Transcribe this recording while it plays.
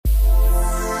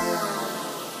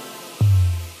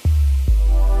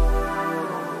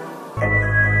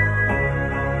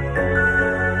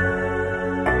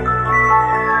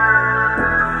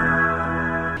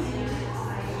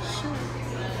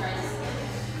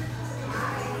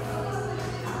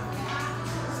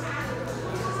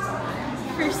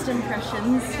first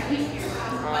impressions?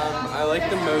 I like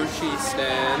the mochi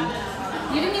stand.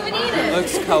 You didn't even eat it. It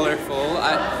looks colorful.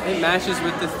 It matches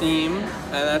with the theme,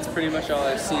 and that's pretty much all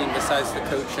I've seen besides the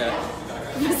coat check.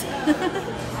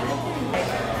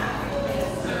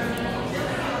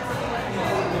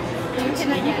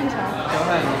 You can talk. Go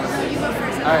ahead. You go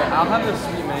first. Alright, I'll have the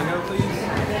sweet mango, please.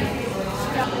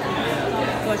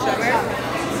 What sugar?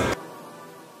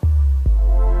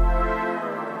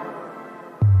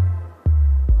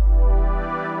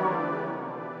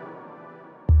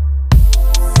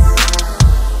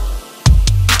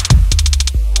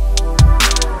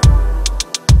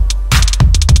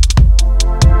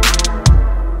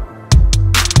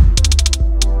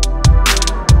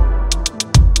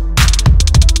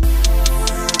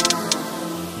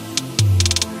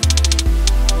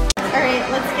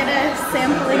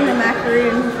 Sampling the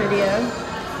macaroon video.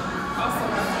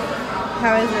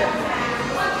 How is it?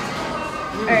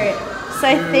 Alright, so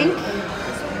I think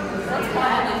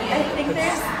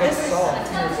this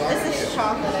is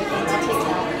chocolate, I think, to take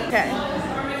out. Okay.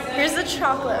 Here's the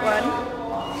chocolate one.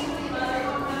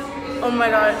 Oh my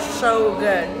god, it's so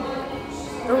good.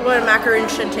 This is what a macaroon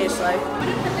should taste like. I'm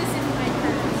gonna put this in my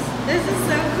purse. This is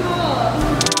so cool.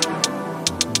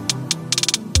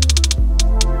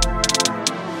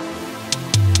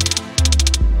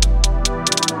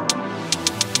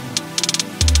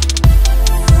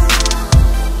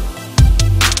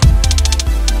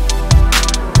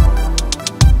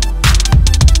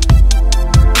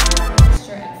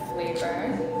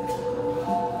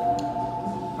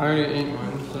 I already ate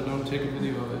mine, so don't take a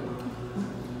video of it.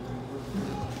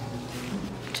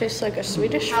 Tastes like a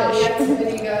Swedish fish.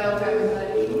 Video,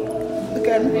 everybody.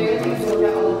 Again.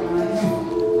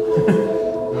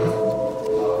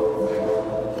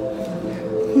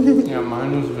 Yeah,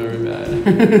 mine was very bad.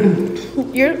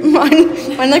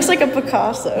 Mine looks like a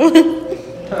Picasso.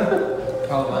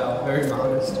 Oh wow, very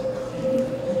modest.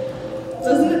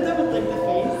 Doesn't it though with like the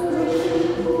face?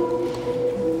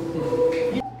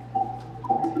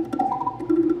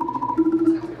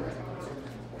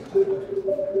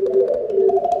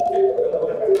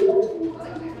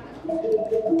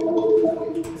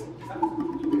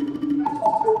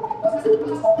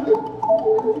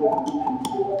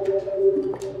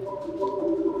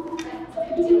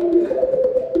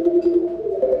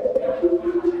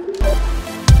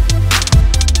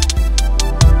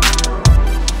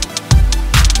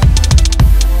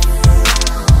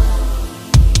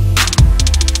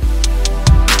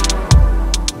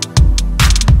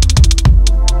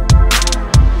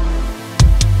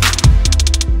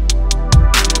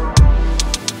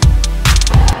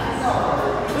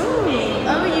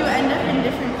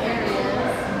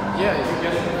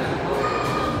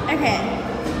 Okay.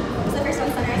 So the first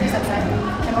one's sunrise or sunset.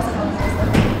 I'm also calling this one.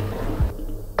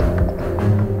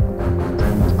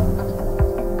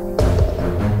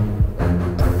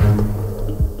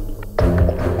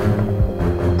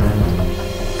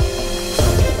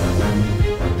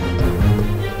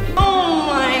 Oh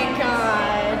my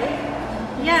god.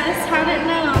 Yes, how did it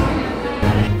know?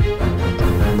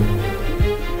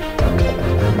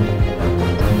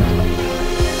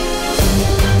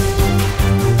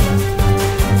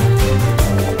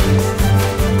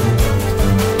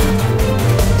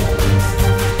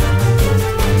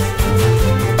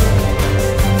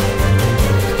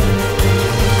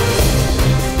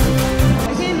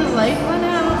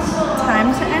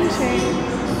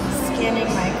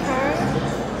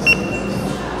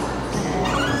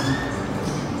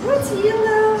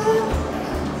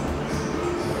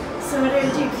 So what did I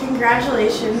do?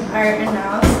 Congratulations, our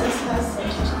analysis has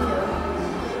such a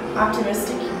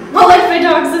optimistic. Well, like my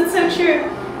dogs, it's so true.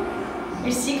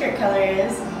 Your secret color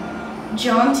is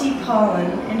jaunty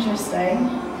pollen. Interesting.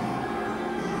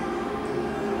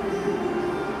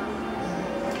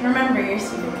 Remember your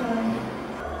secret color.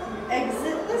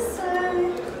 Exit this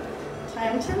side.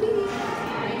 Time to leave.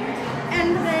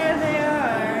 And there they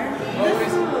are.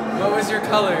 What was your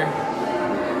color?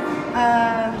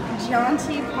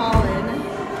 Jaunty pollen.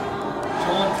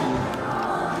 Jaunty.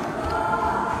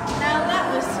 Now that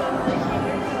was totally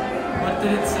cute. What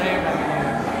did it say about you?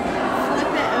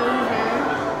 Flip it over.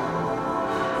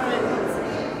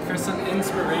 For some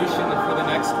inspiration for the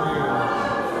next room.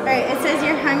 Alright, it says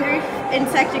you're hungry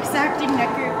insect extracting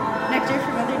nectar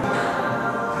from other.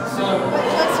 So,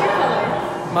 what's your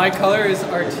color? My color is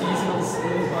artisanal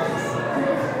slow buns.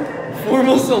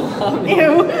 Formal salami.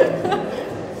 Ew.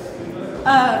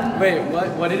 Wait,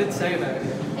 what did it say about you?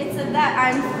 It said that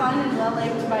I'm fun and well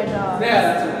liked by dogs. Yeah,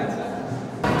 that's what it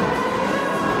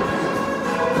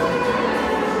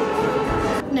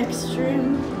said. Next room.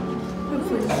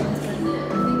 Hopefully this one's good.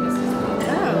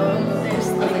 Oh.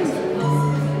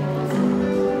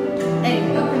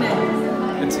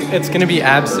 it's gonna be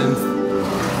absinthe.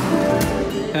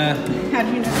 How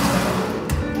do you know?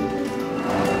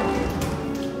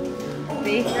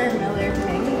 Baker Miller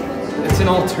Pink. It's an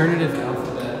alternative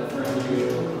alphabet for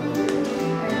unusual.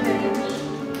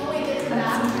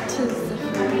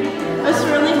 Oh, so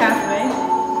we're only halfway.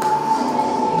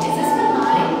 Is this one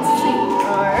mine?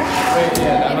 Or? Wait,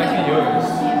 yeah, that might be yours.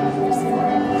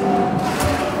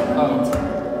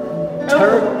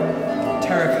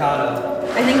 Terracotta.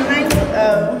 I think mine's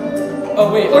Oh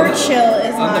wait. or chill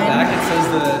is on mine. the back it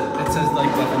says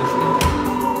like definition.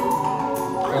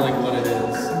 Or like what it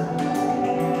is.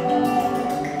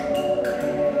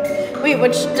 Wait,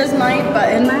 which does my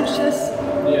button match this?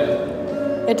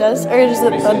 Yeah. It does, or is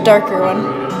it a darker one?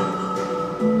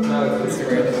 No, it's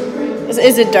Instagram.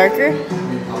 Is it darker? No,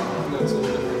 it's a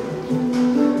little different.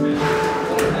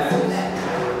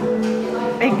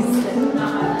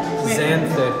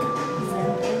 Xanthic.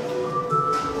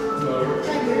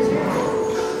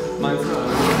 Mine's not.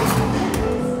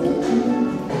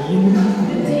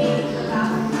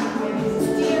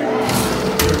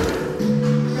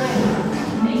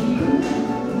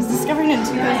 It was discovered in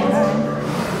 2009.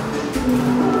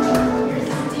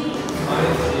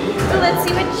 So let's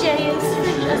see what J is for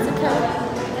Jessica.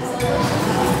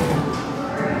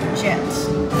 Jet.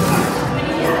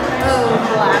 Oh,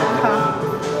 black, huh?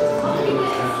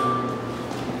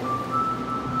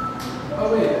 Oh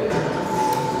wait.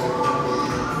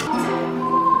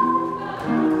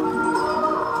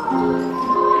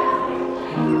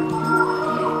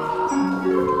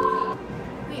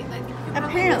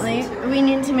 Apparently, we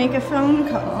need to make a phone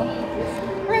call.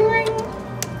 Ring, ring.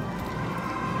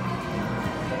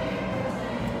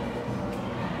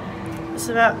 It's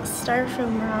about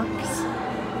styrofoam rocks.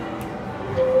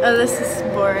 Oh, this is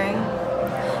boring.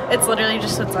 It's literally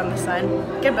just what's on the side.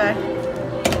 Goodbye.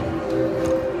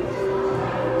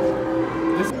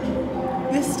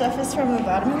 This stuff is from the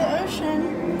bottom of the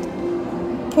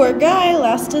ocean. Poor guy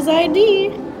lost his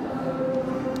ID.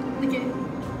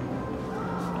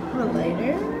 A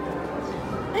lighter.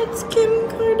 It's Kim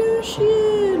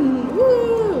Kardashian.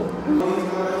 Woo!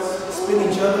 Spin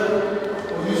each other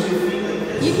or use your feet like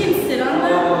this. You can sit on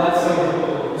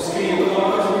them. Spin your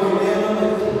arms, you can lay on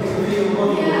it. You can be a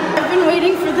woman. I've been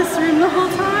waiting for this room the whole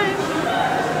time.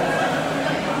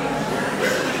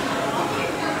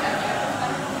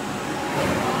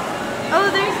 Oh,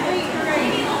 there's wait,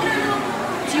 right.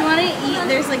 Do you want to eat?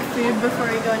 There's like food before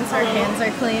we go in so our hands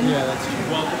are clean. Yeah, that's true.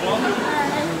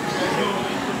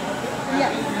 Yeah.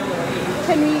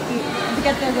 Can we eat,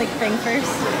 get the like thing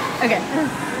first? Okay.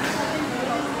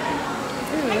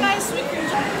 Hey guys,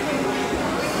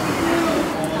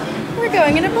 we're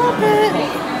going in a ball pit.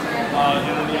 Oh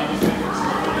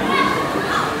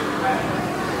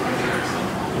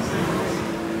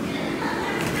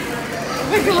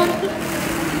my god.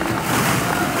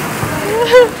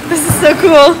 This is so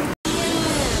cool.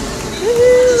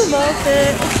 Woohoo, the ball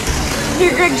pit.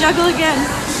 Here, Greg, juggle again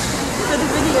for the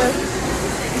video.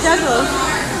 Juggle.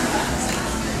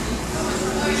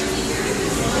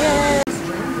 Yeah.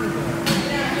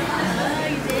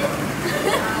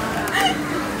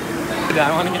 I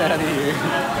want to get out of here.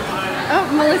 Oh,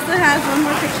 Melissa has one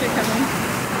more picture coming.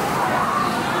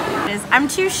 I'm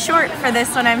too short for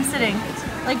this when I'm sitting.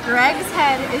 Like Greg's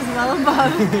head is well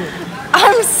above.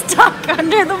 I'm stuck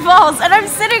under the balls and I'm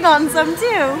sitting on some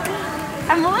too.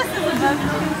 And Melissa's above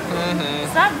me.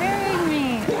 Stop burying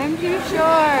me. I'm too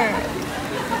short.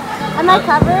 Am I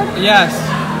covered? Yes.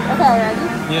 Okay, ready?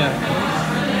 Yeah.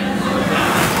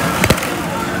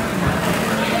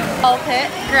 Ball pit,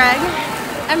 Greg,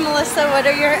 and Melissa, what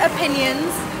are your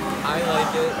opinions? I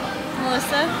like it.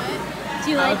 Melissa,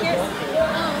 do you like it?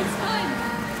 Oh, it's fine.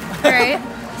 Alright,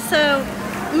 so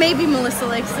maybe Melissa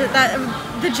likes it.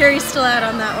 The jury's still out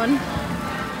on that one.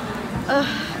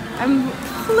 I'm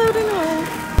floating away.